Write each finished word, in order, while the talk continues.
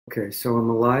Okay, so I'm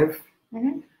alive?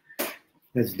 Mm-hmm.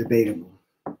 That's debatable.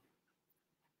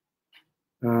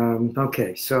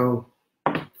 Okay, so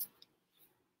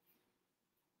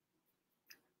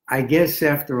I guess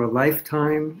after a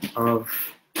lifetime of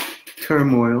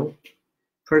turmoil,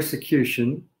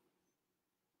 persecution,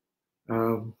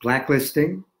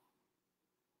 blacklisting,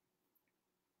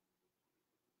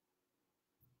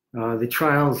 the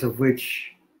trials of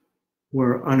which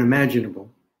were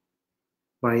unimaginable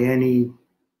by any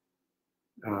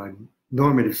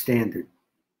normative standard,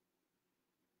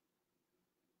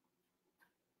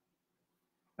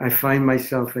 I find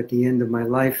myself at the end of my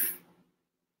life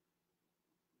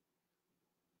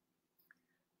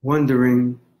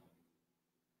wondering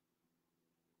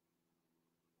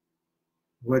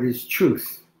what is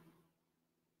truth?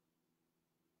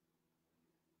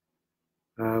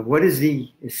 What is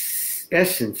the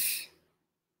essence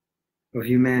of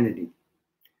humanity?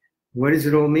 What does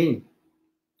it all mean?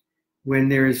 When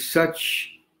there is such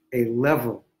a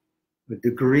level, a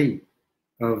degree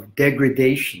of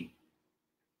degradation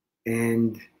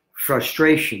and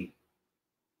frustration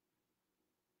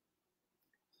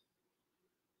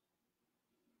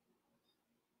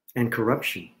and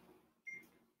corruption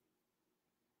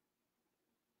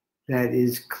that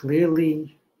is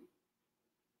clearly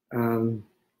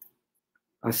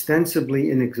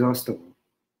ostensibly inexhaustible,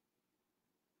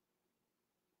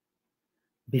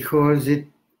 because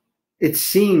it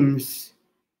seems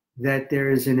that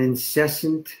there is an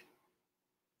incessant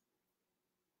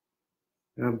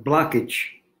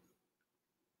blockage,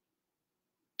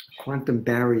 quantum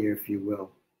barrier, if you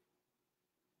will,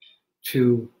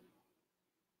 to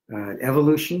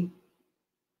evolution,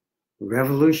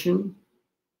 revolution,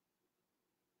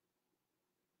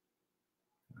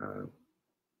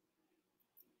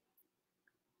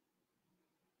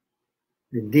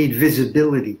 indeed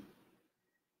visibility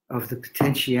of the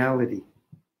potentiality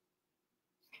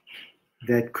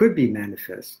that could be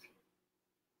manifest,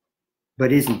 but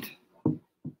isn't.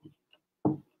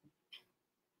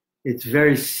 It's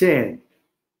very sad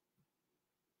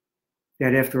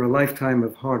that after a lifetime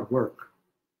of hard work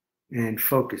and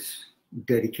focus,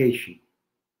 dedication,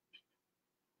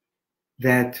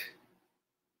 that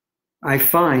I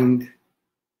find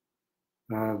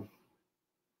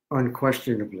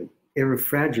unquestionably,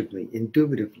 irrefragably,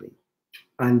 indubitably,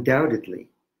 undoubtedly,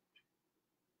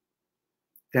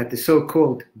 that the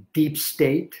so-called deep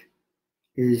state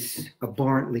is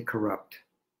abhorrently corrupt.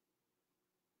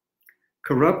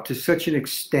 Corrupt to such an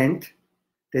extent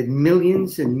that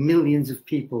millions and millions of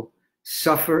people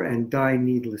suffer and die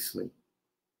needlessly.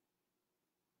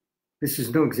 This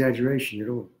is no exaggeration at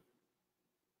all.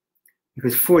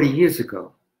 Because 40 years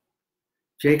ago,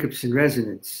 Jacobson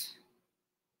resonance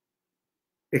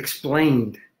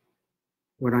explained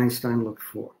what Einstein looked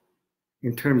for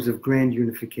in terms of grand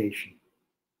unification.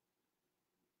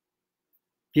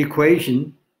 The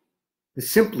equation, the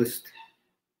simplest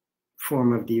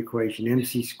form of the equation,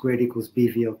 mc squared equals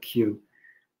bvlq,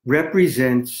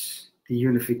 represents the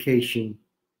unification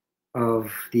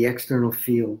of the external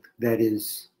field, that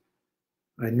is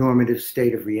a normative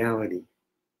state of reality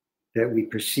that we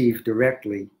perceive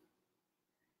directly,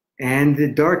 and the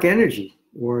dark energy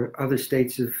or other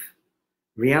states of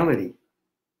reality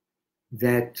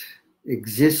that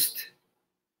exist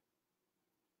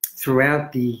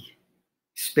throughout the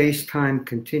space-time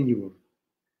continuum,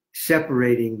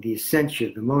 separating the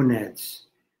essentia, the monads,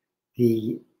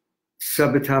 the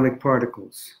subatomic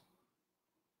particles.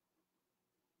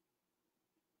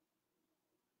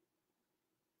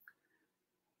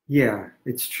 Yeah,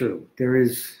 it's true. There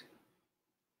is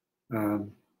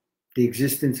the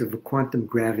existence of a quantum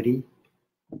gravity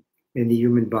in the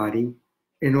human body,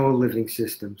 in all living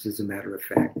systems, as a matter of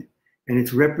fact. And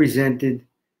it's represented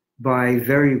by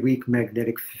very weak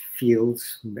magnetic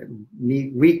fields,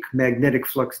 weak magnetic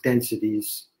flux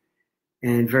densities,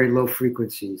 and very low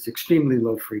frequencies, extremely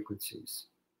low frequencies.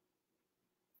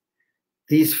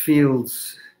 These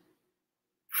fields,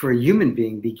 for a human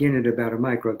being, begin at about a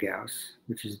microgauss,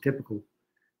 which is a typical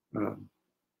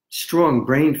strong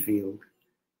brain field,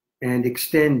 and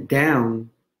extend down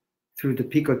through the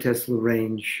picotesla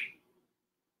range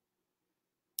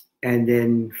and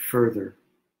then further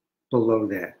below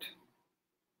that.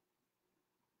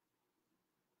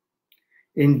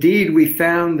 Indeed, we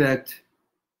found that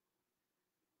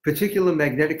particular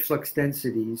magnetic flux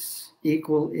densities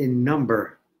equal in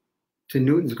number to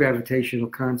Newton's gravitational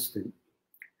constant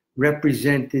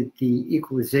represented the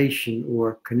equalization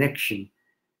or connection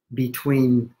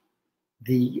between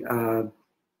the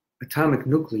atomic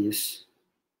nucleus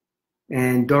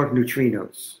and dark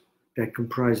neutrinos that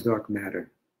comprise dark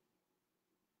matter.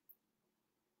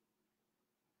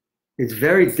 It's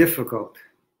very difficult.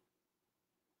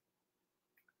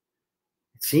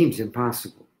 It seems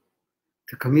impossible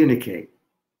to communicate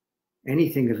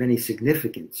anything of any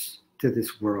significance to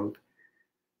this world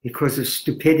because of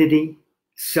stupidity,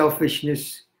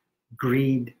 selfishness,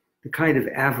 greed, the kind of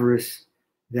avarice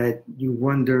that you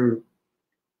wonder,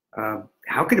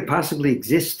 how could it possibly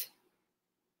exist?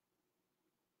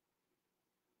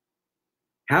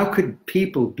 How could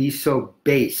people be so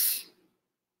base?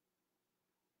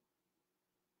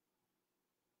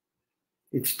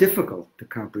 It's difficult to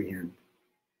comprehend.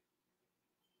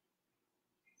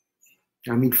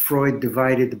 I mean, Freud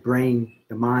divided the brain,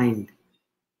 the mind,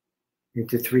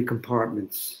 into three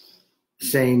compartments,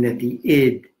 saying that the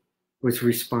id was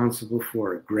responsible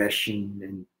for aggression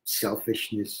and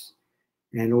selfishness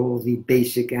and all the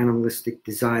basic animalistic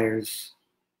desires.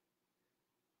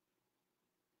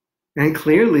 And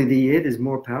clearly the id is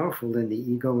more powerful than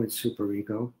the ego and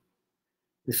superego.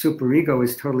 The superego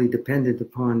is totally dependent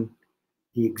upon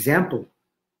the example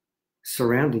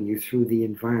surrounding you through the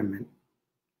environment.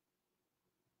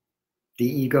 The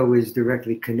ego is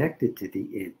directly connected to the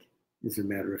id, as a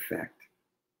matter of fact,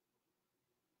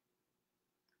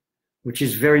 which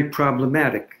is very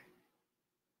problematic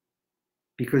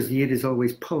because the id is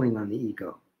always pulling on the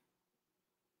ego.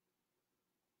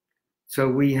 So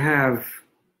we have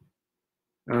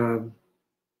a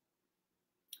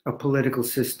political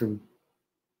system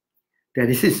that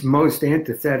is most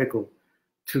antithetical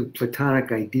to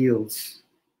Platonic ideals.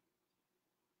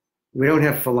 We don't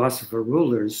have philosopher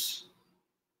rulers.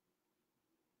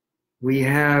 We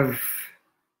have,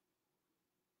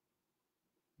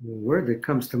 the word that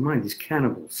comes to mind is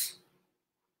cannibals.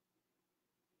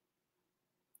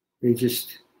 They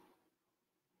just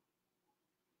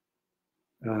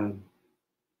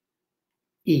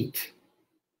eat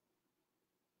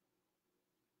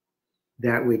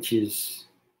that which is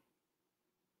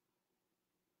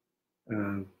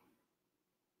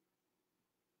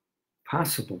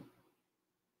possible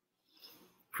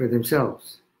for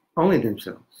themselves, only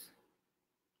themselves.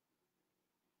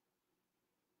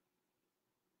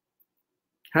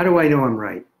 How do I know I'm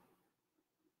right?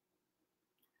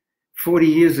 40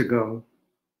 years ago,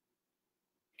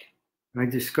 I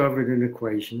discovered an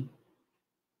equation,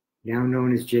 now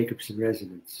known as Jacobson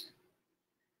resonance.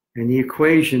 And the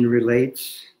equation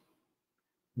relates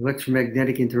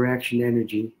electromagnetic interaction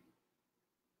energy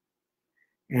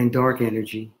and dark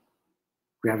energy,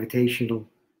 gravitational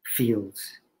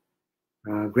fields,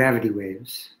 gravity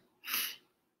waves,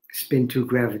 spin 2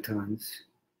 gravitons,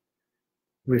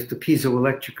 with the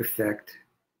piezoelectric effect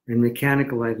and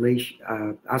mechanical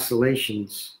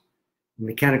oscillations,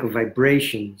 mechanical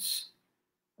vibrations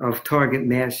of target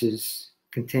masses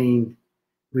contained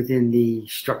within the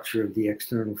structure of the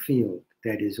external field,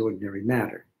 that is ordinary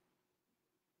matter.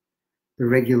 The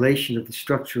regulation of the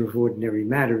structure of ordinary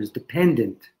matter is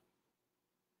dependent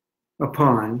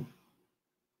upon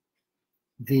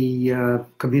the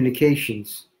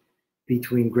communications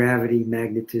between gravity,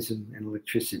 magnetism, and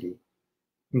electricity,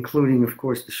 including, of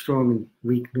course, the strong and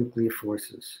weak nuclear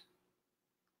forces.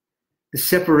 The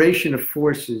separation of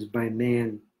forces by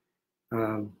man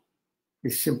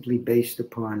is simply based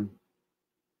upon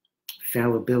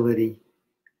fallibility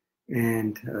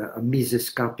and a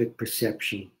mesoscopic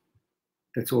perception.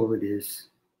 That's all it is.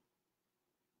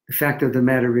 The fact of the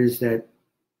matter is that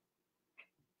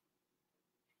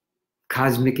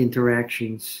cosmic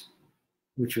interactions,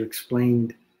 which are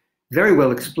explained, very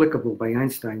well explicable by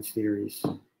Einstein's theories,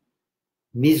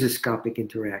 mesoscopic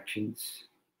interactions,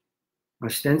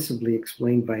 ostensibly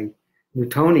explained by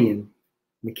Newtonian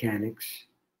mechanics,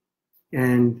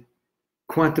 and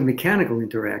quantum mechanical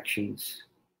interactions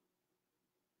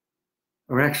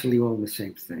are actually all the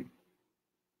same thing.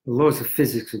 The laws of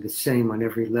physics are the same on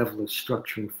every level of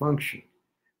structure and function,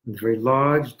 from the very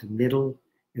large, the middle,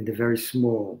 and the very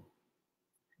small.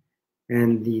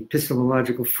 And the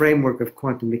epistemological framework of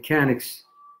quantum mechanics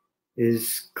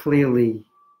is clearly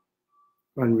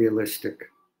unrealistic.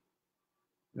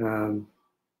 From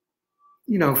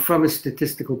a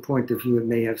statistical point of view, it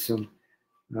may have some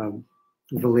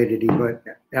validity, but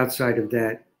outside of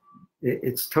that,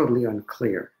 it's totally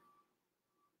unclear.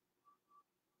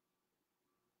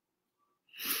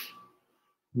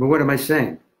 But what am I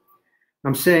saying?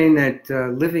 I'm saying that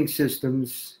living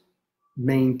systems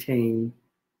maintain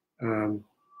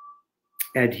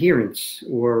adherence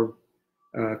or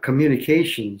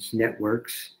communications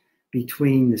networks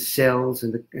between the cells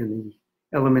and the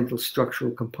elemental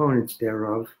structural components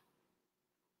thereof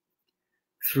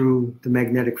through the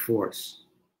magnetic force,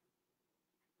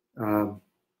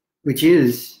 which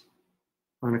is,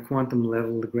 on a quantum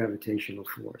level, the gravitational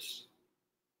force.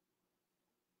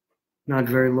 Not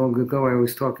very long ago, I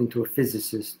was talking to a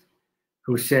physicist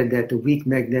who said that the weak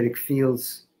magnetic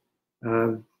fields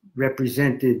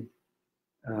represented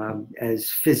as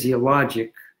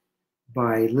physiologic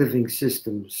by living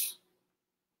systems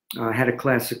had a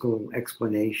classical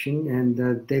explanation,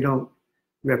 and they don't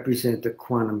represent a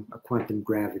quantum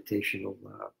gravitational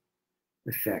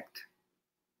effect.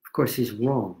 Of course, he's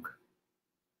wrong.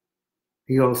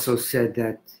 He also said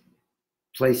that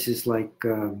places like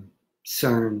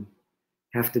CERN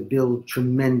have to build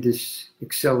tremendous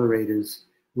accelerators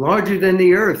larger than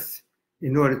the Earth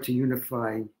in order to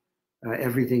unify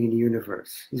everything in the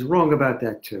universe. He's wrong about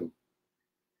that too.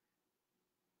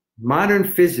 Modern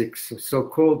physics, or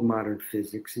so-called modern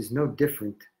physics, is no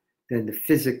different than the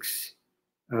physics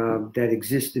that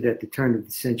existed at the turn of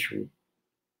the century,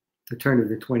 the turn of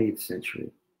the 20th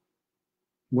century,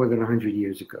 more than 100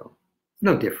 years ago.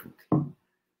 No different.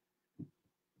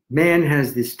 Man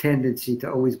has this tendency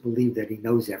to always believe that he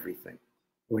knows everything,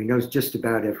 or he knows just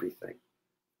about everything,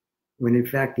 when in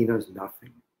fact he knows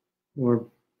nothing, or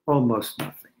almost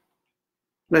nothing.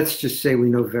 Let's just say we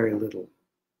know very little.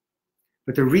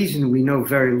 But the reason we know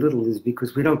very little is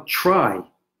because we don't try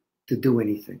to do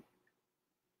anything.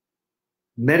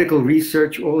 Medical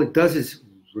research, all it does is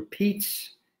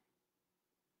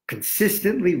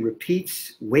consistently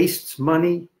repeats, wastes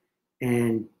money,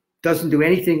 and doesn't do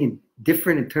anything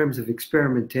different in terms of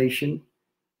experimentation.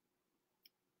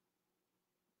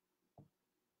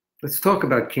 Let's talk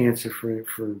about cancer,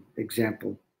 for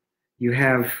example. You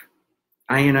have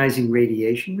ionizing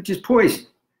radiation, which is poison.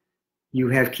 You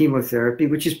have chemotherapy,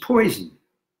 which is poison.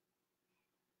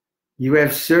 You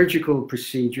have surgical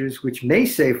procedures, which may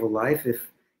save a life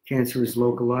if cancer is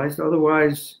localized.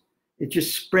 Otherwise, it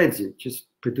just spreads it, just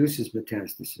produces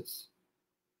metastasis.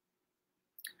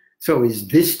 So is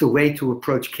this the way to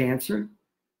approach cancer?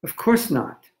 Of course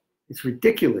not. It's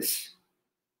ridiculous.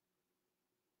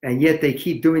 And yet they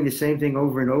keep doing the same thing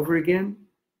over and over again.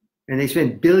 And they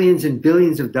spend billions and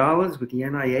billions of dollars with the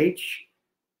NIH,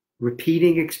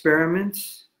 repeating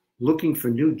experiments, looking for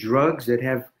new drugs that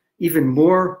have even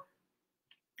more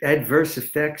adverse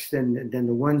effects than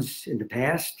the ones in the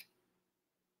past.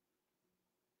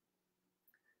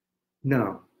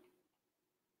 No.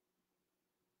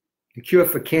 The cure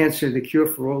for cancer, the cure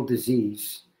for all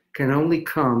disease, can only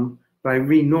come by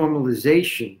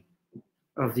renormalization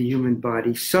of the human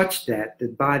body such that the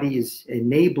body is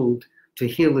enabled to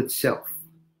heal itself.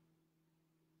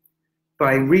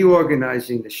 By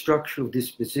reorganizing the structural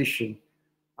disposition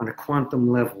on a quantum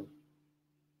level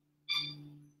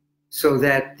so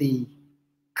that the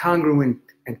congruent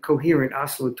and coherent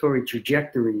oscillatory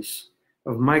trajectories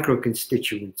of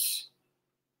microconstituents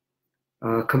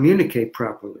communicate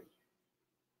properly,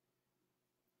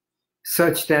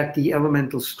 such that the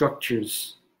elemental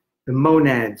structures, the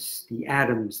monads, the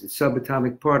atoms, the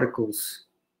subatomic particles,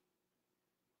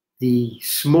 the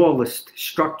smallest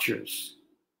structures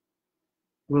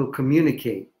will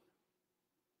communicate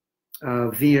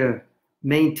via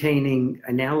maintaining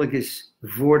analogous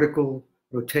vertical,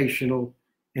 rotational,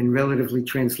 and relatively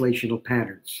translational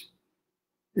patterns.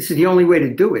 This is the only way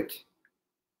to do it.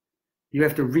 You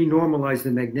have to renormalize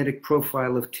the magnetic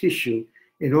profile of tissue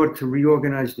in order to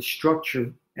reorganize the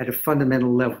structure at a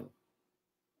fundamental level,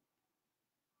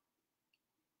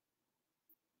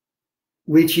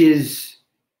 which is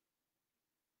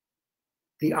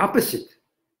the opposite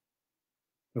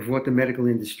of what the medical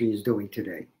industry is doing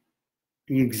today.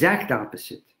 The exact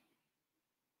opposite.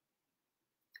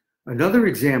 Another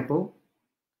example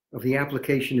of the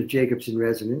application of Jacobson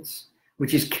resonance,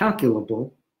 which is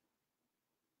calculable,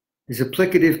 is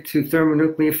applicative to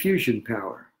thermonuclear fusion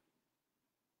power.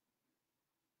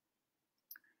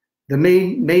 The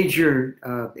major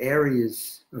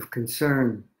areas of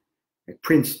concern at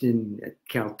Princeton, at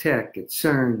Caltech, at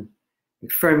CERN, at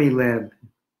Fermilab,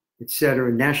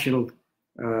 etc., national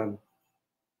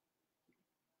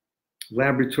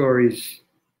laboratories,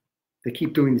 they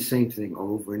keep doing the same thing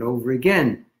over and over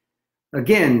again.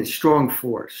 Again, strong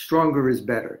force, stronger is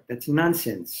better. That's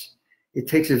nonsense. It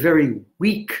takes a very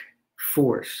weak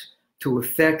force to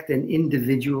affect an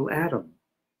individual atom.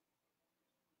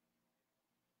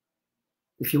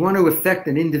 If you want to affect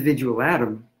an individual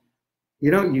atom, you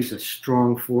don't use a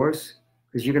strong force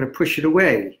because you're going to push it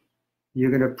away. You're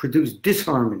going to produce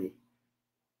disharmony.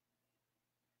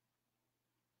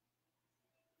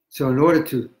 So in order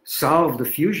to solve the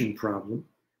fusion problem,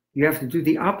 you have to do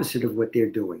the opposite of what they're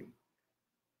doing.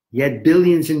 Yet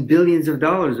billions and billions of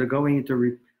dollars are going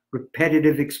into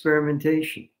repetitive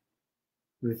experimentation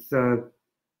with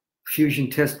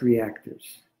fusion test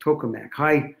reactors, tokamak,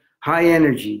 high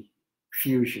energy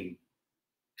fusion,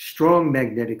 strong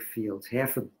magnetic fields,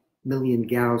 500,000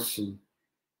 Gauss, and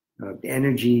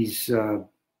energies, I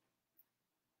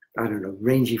don't know,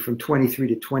 ranging from 23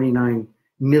 to 29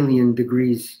 million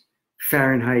degrees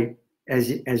Fahrenheit as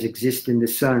exist in the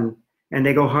sun, and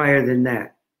they go higher than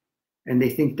that. And they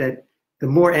think that the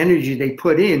more energy they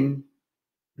put in,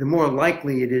 the more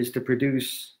likely it is to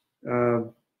produce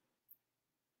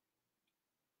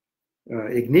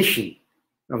ignition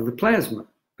of the plasma.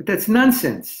 But that's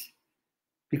nonsense,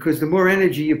 because the more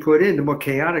energy you put in, the more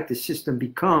chaotic the system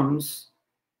becomes.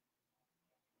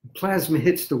 The plasma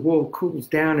hits the wall, cools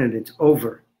down, and it's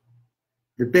over.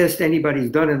 The best anybody's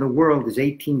done in the world is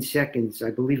 18 seconds. I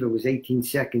believe it was 18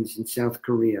 seconds in South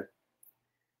Korea,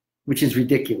 which is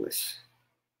ridiculous.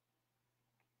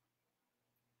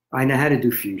 I know how to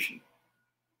do fusion.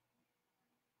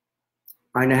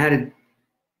 I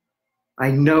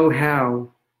know how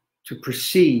to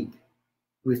proceed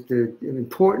with the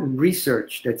important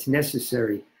research that's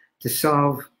necessary to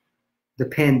solve the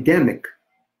pandemic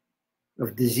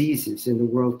of diseases in the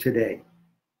world today.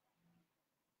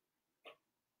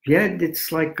 Yet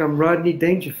it's like I'm Rodney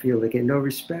Dangerfield. I get no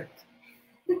respect.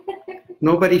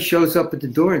 Nobody shows up at the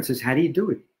door and says, how do you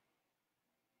do it?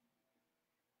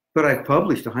 But I've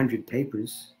published 100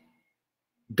 papers,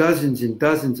 dozens and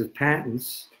dozens of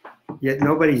patents, yet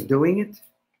nobody's doing it.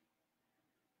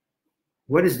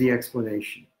 What is the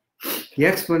explanation? The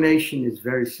explanation is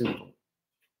very simple.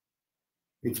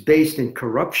 It's based in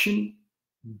corruption,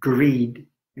 greed,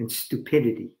 and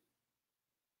stupidity.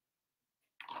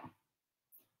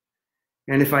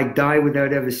 And if I die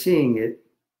without ever seeing it,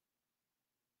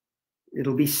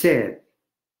 it'll be sad.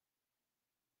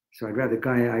 So I'd rather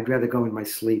go in my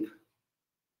sleep,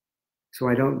 so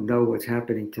I don't know what's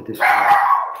happening to this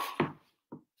world.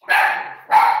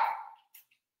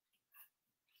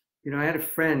 You know, I had a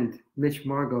friend, Mitch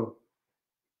Margot,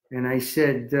 and I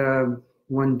said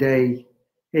one day,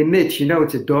 hey, Mitch, you know,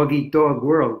 it's a dog-eat-dog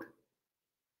world.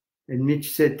 And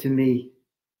Mitch said to me,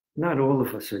 not all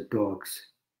of us are dogs.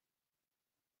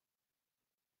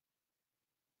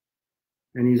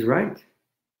 And he's right.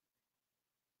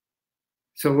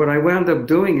 So what I wound up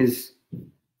doing is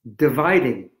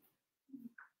dividing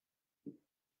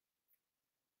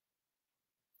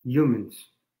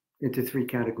humans into 3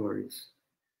 categories.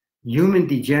 Human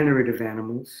degenerative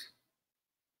animals,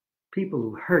 people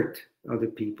who hurt other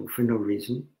people for no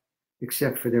reason,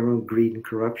 except for their own greed and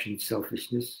corruption and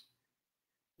selfishness.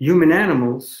 Human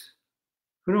animals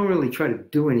who don't really try to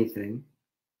do anything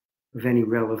of any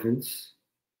relevance.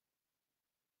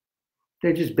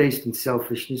 They're just based in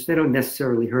selfishness. They don't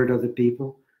necessarily hurt other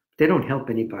people. They don't help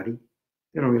anybody.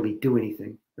 They don't really do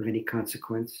anything of any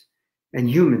consequence. And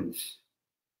humans.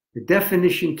 The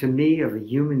definition to me of a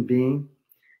human being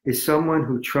is someone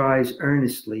who tries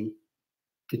earnestly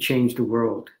to change the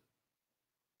world,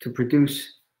 to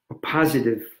produce a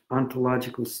positive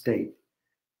ontological state,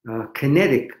 a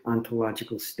kinetic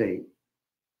ontological state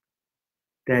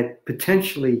that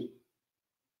potentially,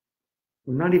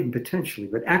 well, not even potentially,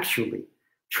 but actually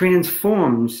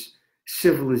transforms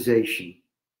civilization,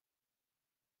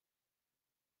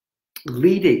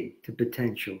 leading to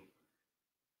potential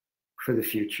for the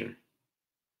future.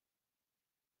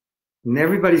 And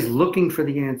everybody's looking for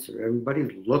the answer.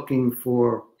 Everybody's looking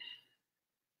for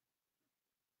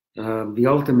the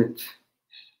ultimate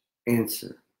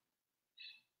answer.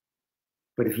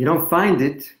 But if you don't find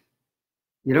it,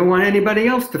 you don't want anybody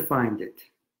else to find it,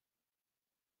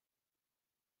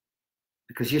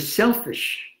 because you're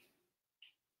selfish.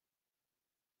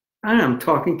 And I'm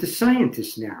talking to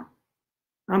scientists now.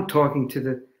 I'm talking to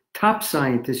the top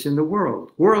scientists in the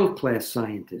world, world-class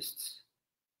scientists.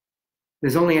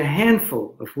 There's only a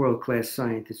handful of world-class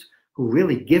scientists who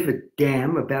really give a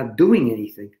damn about doing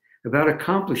anything, about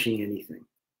accomplishing anything.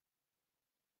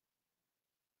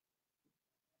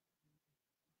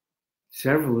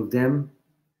 Several of them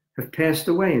have passed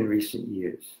away in recent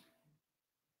years.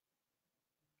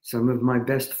 Some of my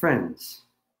best friends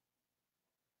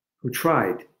who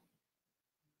tried.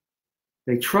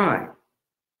 They try.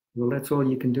 Well, that's all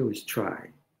you can do is try.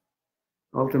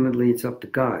 Ultimately, it's up to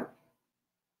God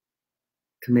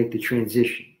to make the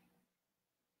transition.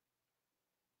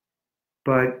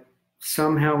 But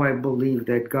somehow I believe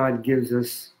that God gives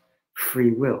us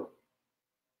free will.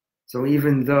 So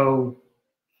even though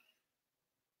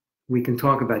we can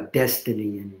talk about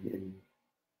destiny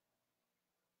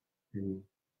and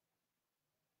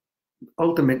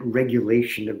ultimate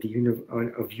regulation of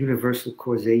universal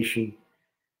causation,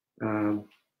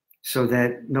 so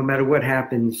that no matter what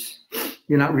happens,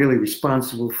 you're not really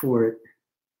responsible for it.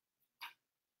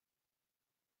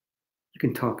 You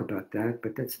can talk about that,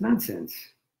 but that's nonsense.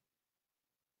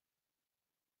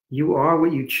 You are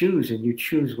what you choose, and you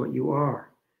choose what you are.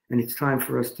 And it's time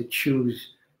for us to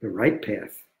choose the right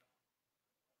path.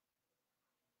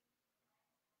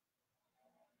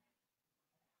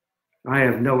 I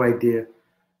have no idea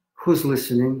who's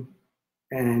listening,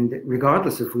 and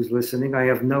regardless of who's listening, I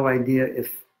have no idea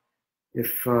if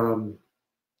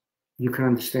you can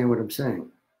understand what I'm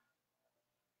saying.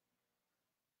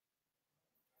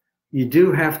 You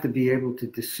do have to be able to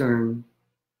discern,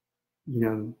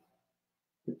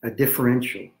 a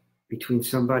differential between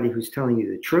somebody who's telling you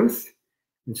the truth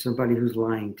and somebody who's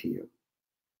lying to you.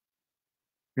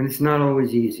 And it's not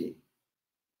always easy.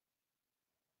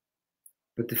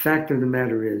 But the fact of the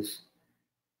matter is,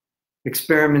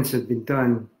 experiments have been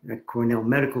done at Cornell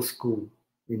Medical School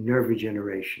in nerve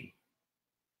regeneration.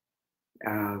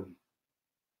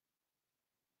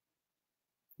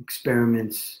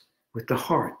 Experiments with the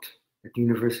heart at the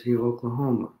University of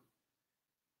Oklahoma.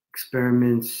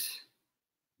 Experiments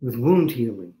with wound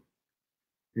healing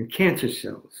and cancer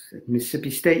cells at Mississippi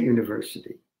State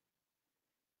University.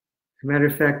 As a matter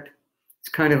of fact, it's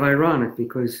kind of ironic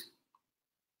because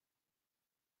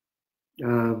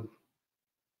there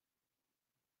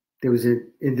was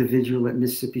an individual at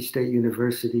Mississippi State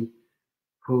University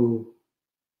who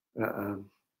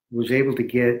was able to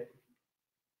get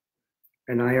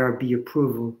an IRB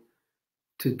approval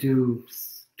to do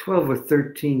 12 or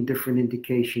 13 different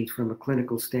indications from a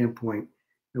clinical standpoint.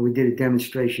 And we did a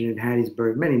demonstration in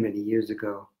Hattiesburg many, many years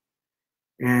ago.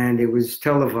 And it was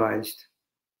televised.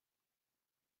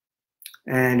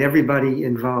 And everybody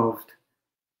involved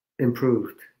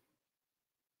improved.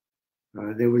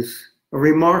 There was a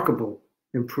remarkable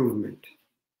improvement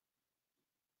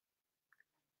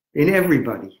in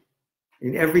everybody,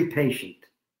 in every patient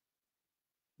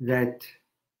that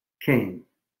came.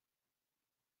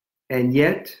 And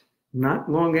yet, not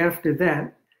long after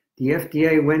that, the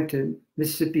FDA went to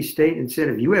Mississippi State and said,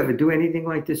 if you ever do anything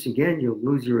like this again, you'll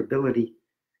lose your ability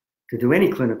to do any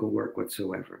clinical work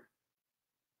whatsoever.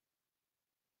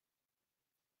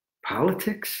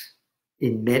 Politics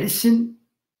in medicine?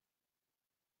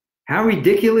 How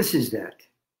ridiculous is that?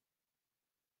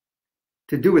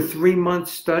 To do a 3-month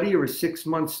study or a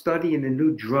 6-month study in a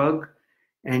new drug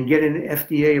and get an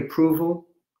FDA approval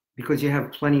because you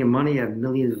have plenty of money, you have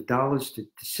millions of dollars to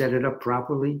set it up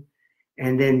properly.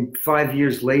 And then 5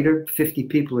 years later, 50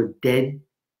 people are dead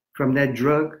from that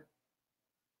drug.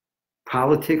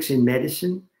 Politics in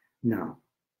medicine? No.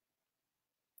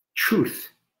 Truth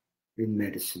in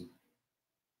medicine.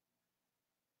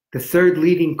 The third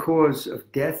leading cause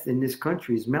of death in this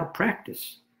country is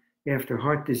malpractice after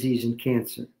heart disease and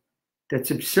cancer. That's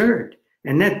absurd.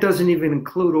 And that doesn't even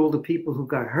include all the people who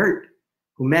got hurt,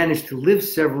 who managed to live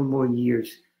several more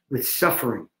years with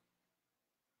suffering.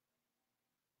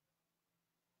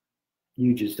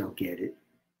 You just don't get it.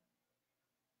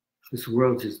 This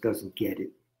world just doesn't get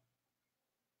it.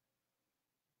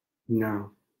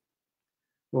 No.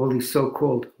 All these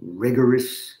so-called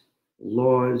rigorous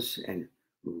laws and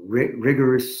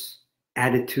rigorous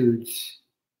attitudes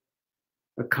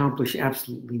accomplish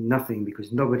absolutely nothing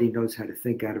because nobody knows how to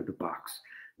think out of the box.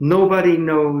 Nobody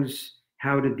knows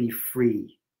how to be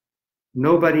free.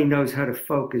 Nobody knows how to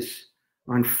focus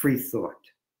on free thought,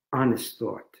 honest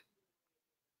thought.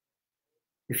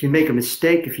 If you make a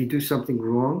mistake, if you do something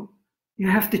wrong, you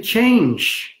have to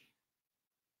change.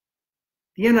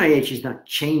 The NIH is not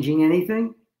changing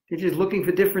anything. They're just looking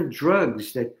for different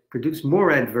drugs that produce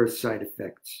more adverse side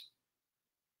effects.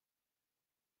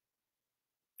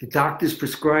 The doctors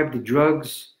prescribe the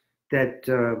drugs that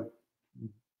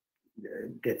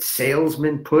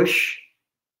salesmen push.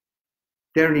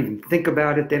 They don't even think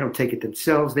about it. They don't take it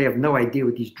themselves. They have no idea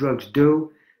what these drugs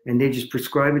do. And they just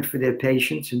prescribe it for their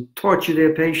patients and torture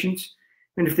their patients.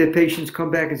 And if their patients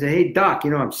come back and say, hey, doc,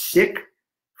 I'm sick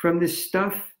from this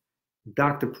stuff, the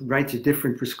doctor writes a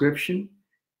different prescription,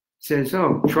 says,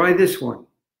 oh, try this one.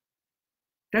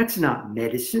 That's not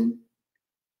medicine.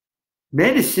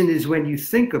 Medicine is when you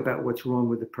think about what's wrong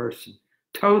with a person,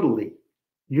 totally,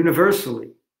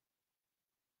 universally.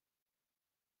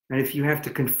 And if you have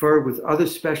to confer with other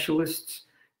specialists,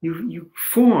 you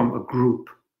form a group,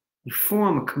 you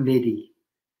form a committee,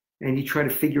 and you try to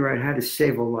figure out how to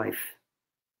save a life,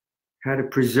 how to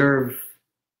preserve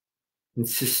and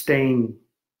sustain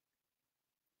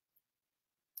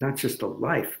not just a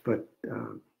life, but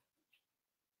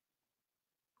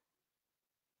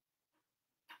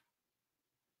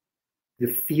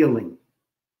the feeling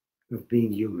of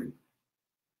being human.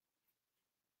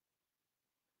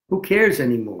 Who cares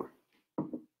anymore?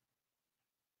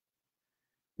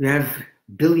 You have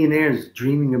billionaires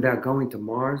dreaming about going to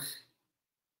Mars.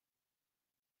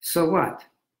 So what?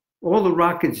 All the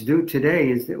rockets do today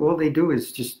is that all they do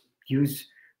is just use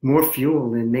more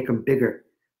fuel and make them bigger.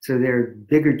 So they're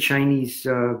bigger Chinese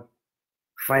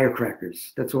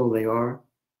firecrackers. That's all they are.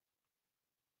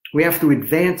 We have to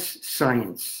advance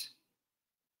science.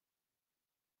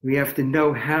 We have to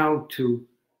know how to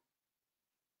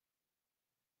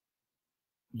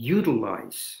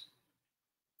utilize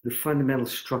the fundamental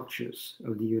structures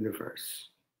of the universe.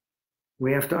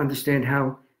 We have to understand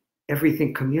how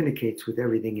everything communicates with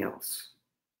everything else.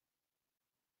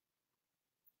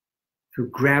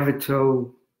 Through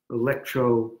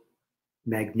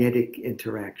gravito-electromagnetic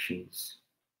interactions.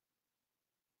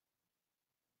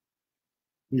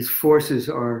 These forces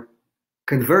are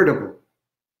convertible,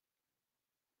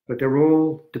 but they're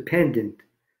all dependent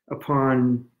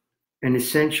upon an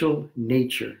essential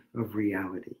nature of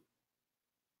reality.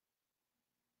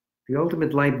 The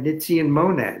ultimate Leibnizian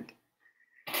monad,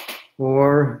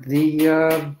 or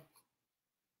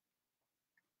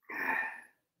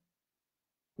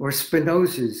or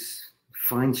Spinoza's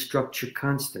fine structure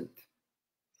constant,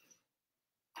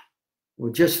 or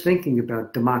just thinking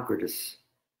about Democritus,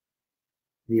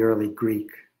 the early Greek,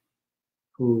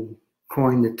 who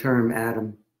coined the term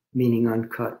atom, meaning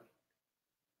uncut,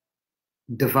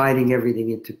 dividing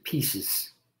everything into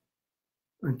pieces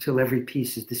until every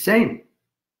piece is the same.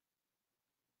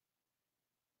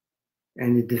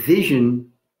 And the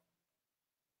division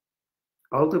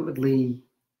ultimately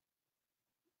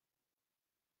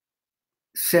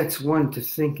sets one to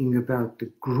thinking about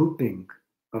the grouping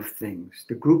of things,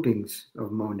 the groupings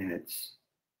of monads,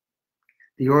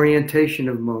 the orientation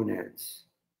of monads,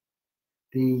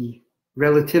 the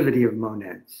relativity of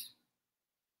monads,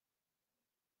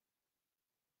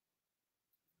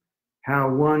 how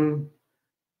one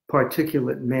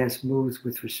particulate mass moves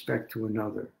with respect to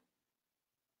another.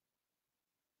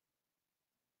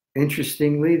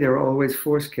 Interestingly, there are always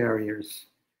force carriers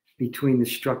between the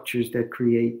structures that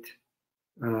create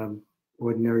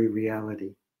ordinary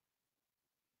reality.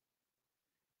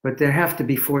 But there have to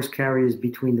be force carriers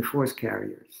between the force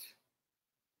carriers.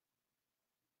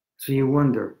 So you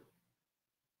wonder,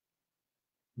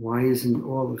 why isn't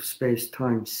all of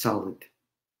space-time solid?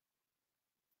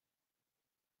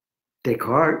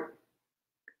 Descartes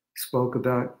spoke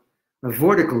about a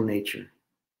vortical nature,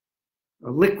 a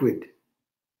liquid.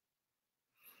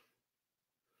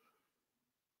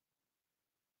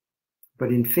 But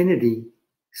infinity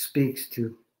speaks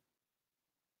to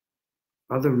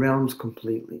other realms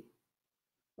completely,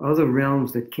 other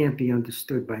realms that can't be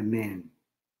understood by man.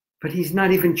 But he's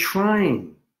not even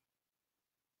trying.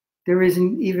 There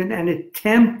isn't even an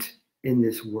attempt in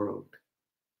this world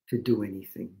to do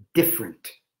anything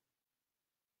different.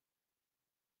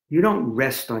 You don't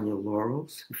rest on your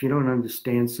laurels. If you don't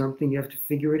understand something, you have to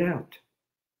figure it out.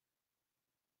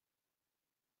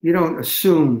 You don't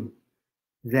assume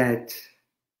that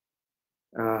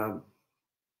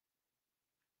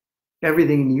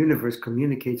everything in the universe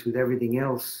communicates with everything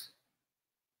else,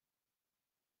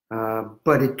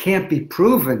 but it can't be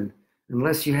proven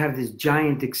unless you have this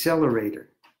giant accelerator.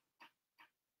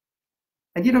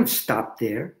 And you don't stop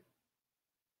there.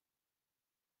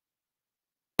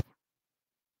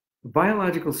 The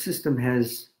biological system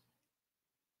has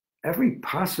every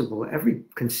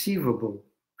conceivable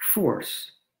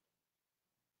force.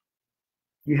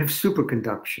 You have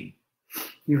superconduction.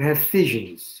 You have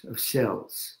fissions of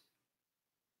cells,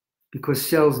 because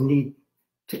cells need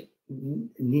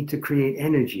to create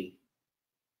energy.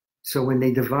 So when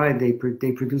they divide, they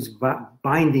produce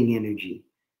binding energy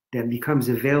that becomes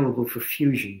available for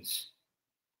fusions.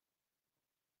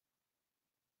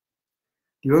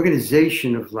 The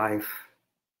organization of life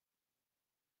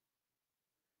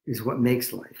is what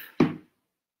makes life.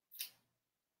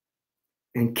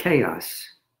 And chaos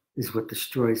is what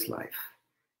destroys life.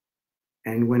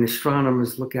 And when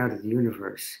astronomers look out at the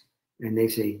universe and they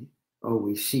say, oh,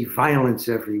 we see violence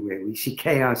everywhere, we see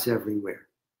chaos everywhere,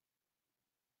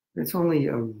 that's only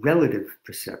a relative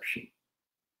perception.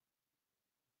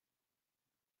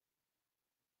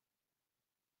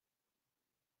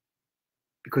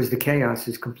 Because the chaos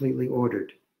is completely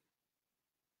ordered.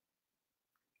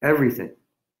 Everything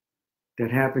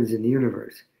that happens in the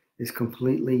universe is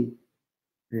completely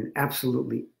and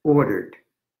absolutely ordered.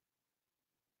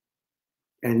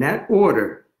 And that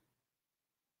order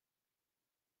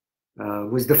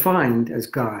was defined as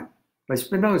God by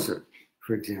Spinoza,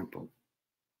 for example.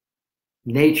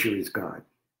 Nature is God.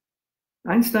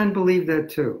 Einstein believed that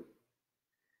too.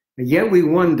 And yet we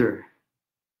wonder,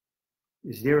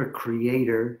 is there a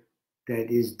creator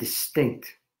that is distinct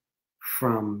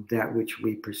from that which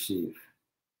we perceive?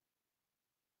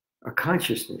 A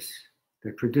consciousness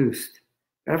that produced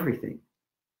everything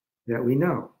that we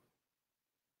know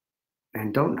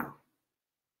and don't know.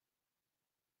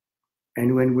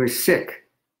 And when we're sick,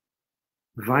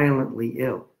 violently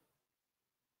ill,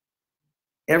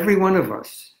 every one of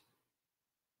us,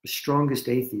 the strongest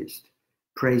atheist,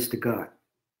 prays to God.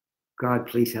 God,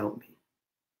 please help me.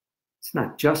 It's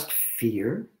not just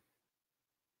fear,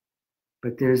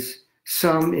 but there's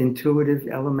some intuitive,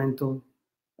 elemental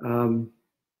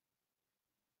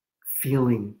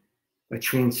feeling, a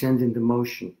transcendent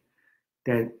emotion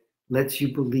that lets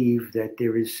you believe that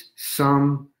there is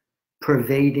some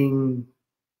pervading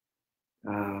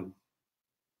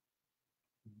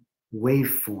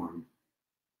waveform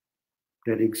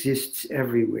that exists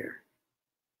everywhere.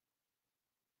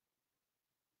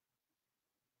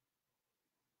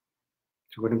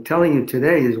 So what I'm telling you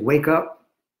today is wake up,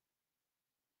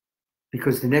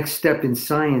 because the next step in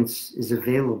science is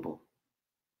available.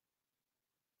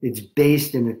 It's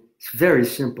based in a very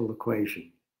simple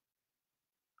equation,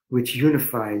 which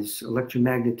unifies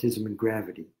electromagnetism and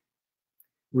gravity,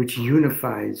 which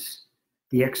unifies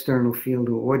the external field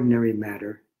of ordinary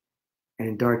matter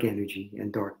and dark energy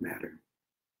and dark matter.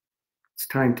 It's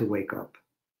time to wake up.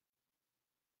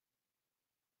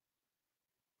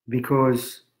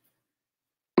 Because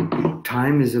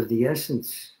time is of the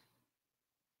essence.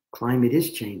 Climate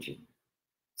is changing.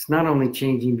 It's not only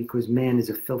changing because man is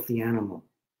a filthy animal.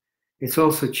 It's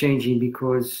also changing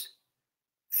because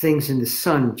things in the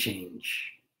sun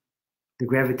change. The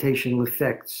gravitational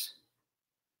effects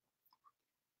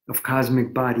of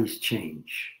cosmic bodies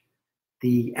change.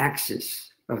 The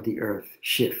axis of the earth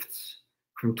shifts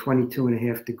from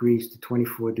 22.5 degrees to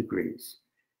 24 degrees.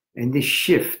 And this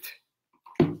shift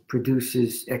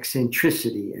produces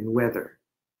eccentricity in weather.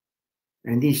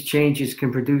 And these changes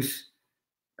can produce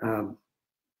an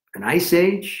ice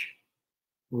age,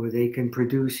 or they can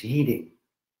produce heating.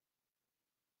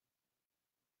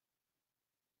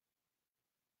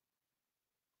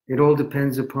 It all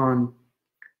depends upon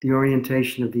the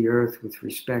orientation of the earth with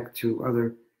respect to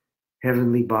other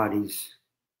heavenly bodies.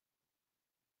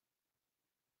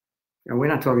 And we're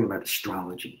not talking about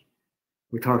astrology.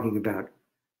 We're talking about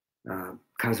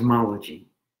cosmology.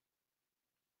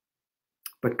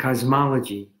 But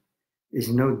cosmology is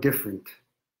no different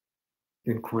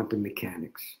than quantum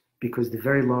mechanics, because the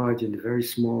very large and the very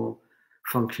small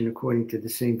function according to the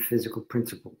same physical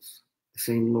principles, the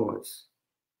same laws.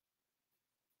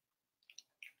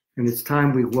 And it's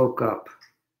time we woke up,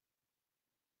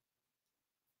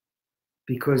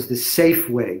 because the safe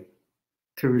way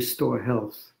to restore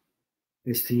health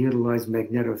is to utilize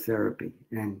magnetotherapy.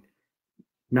 And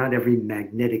not every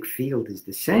magnetic field is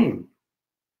the same.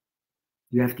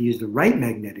 You have to use the right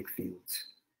magnetic fields.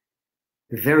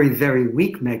 The very, very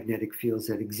weak magnetic fields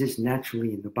that exist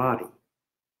naturally in the body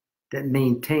that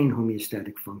maintain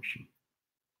homeostatic function.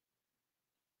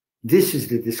 This is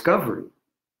the discovery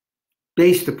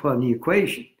based upon the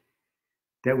equation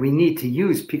that we need to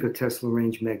use picotesla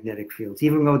range magnetic fields,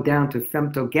 even go down to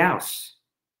femtogauss,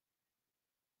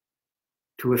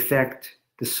 to affect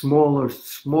the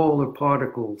smaller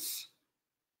particles,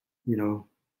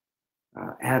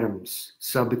 atoms,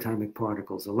 subatomic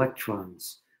particles,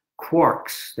 electrons,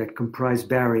 quarks that comprise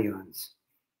baryons,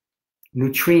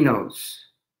 neutrinos,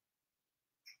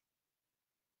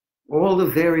 all the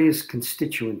various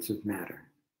constituents of matter.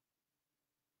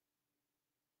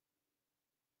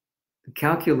 The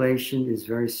calculation is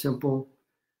very simple.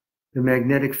 The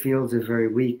magnetic fields are very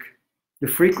weak. The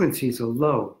frequencies are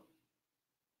low.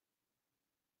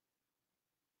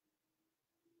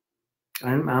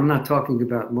 I'm not talking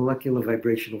about molecular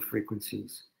vibrational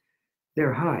frequencies.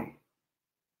 They're high.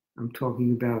 I'm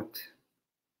talking about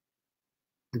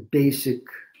the basic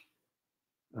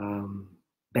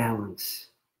balance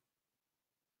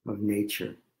of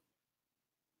nature,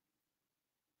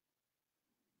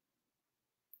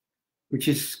 which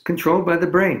is controlled by the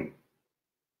brain.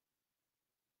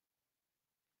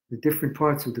 The different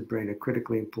parts of the brain are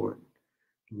critically important.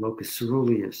 The locus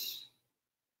ceruleus,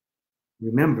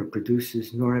 remember,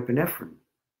 produces norepinephrine.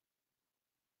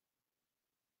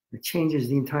 It changes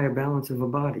the entire balance of a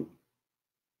body.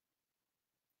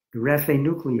 The raphe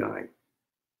nuclei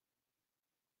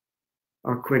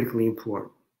are critically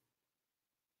important.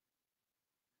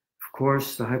 Of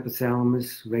course, the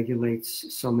hypothalamus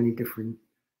regulates so many different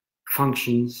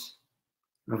functions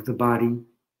of the body.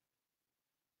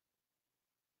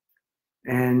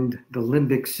 And the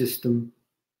limbic system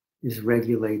is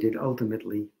regulated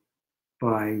ultimately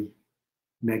by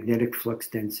magnetic flux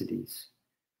densities,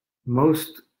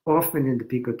 most often in the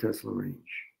picotesla range.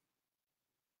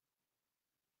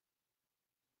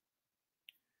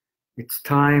 It's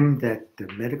time that the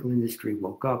medical industry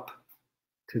woke up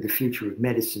to the future of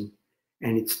medicine,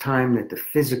 and it's time that the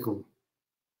physical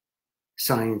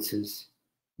sciences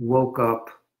woke up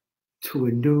to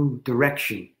a new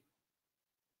direction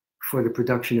for the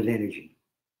production of energy.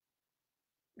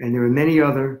 And there are many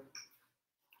other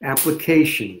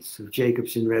applications of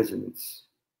Jacobson resonance,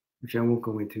 which I won't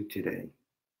go into today.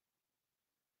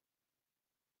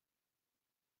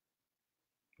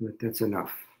 But that's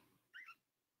enough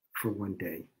for one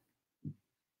day.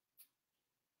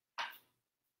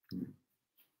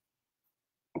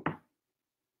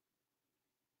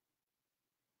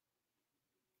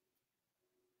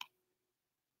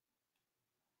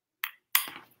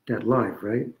 That live,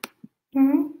 right?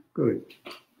 Mm-hmm. Good.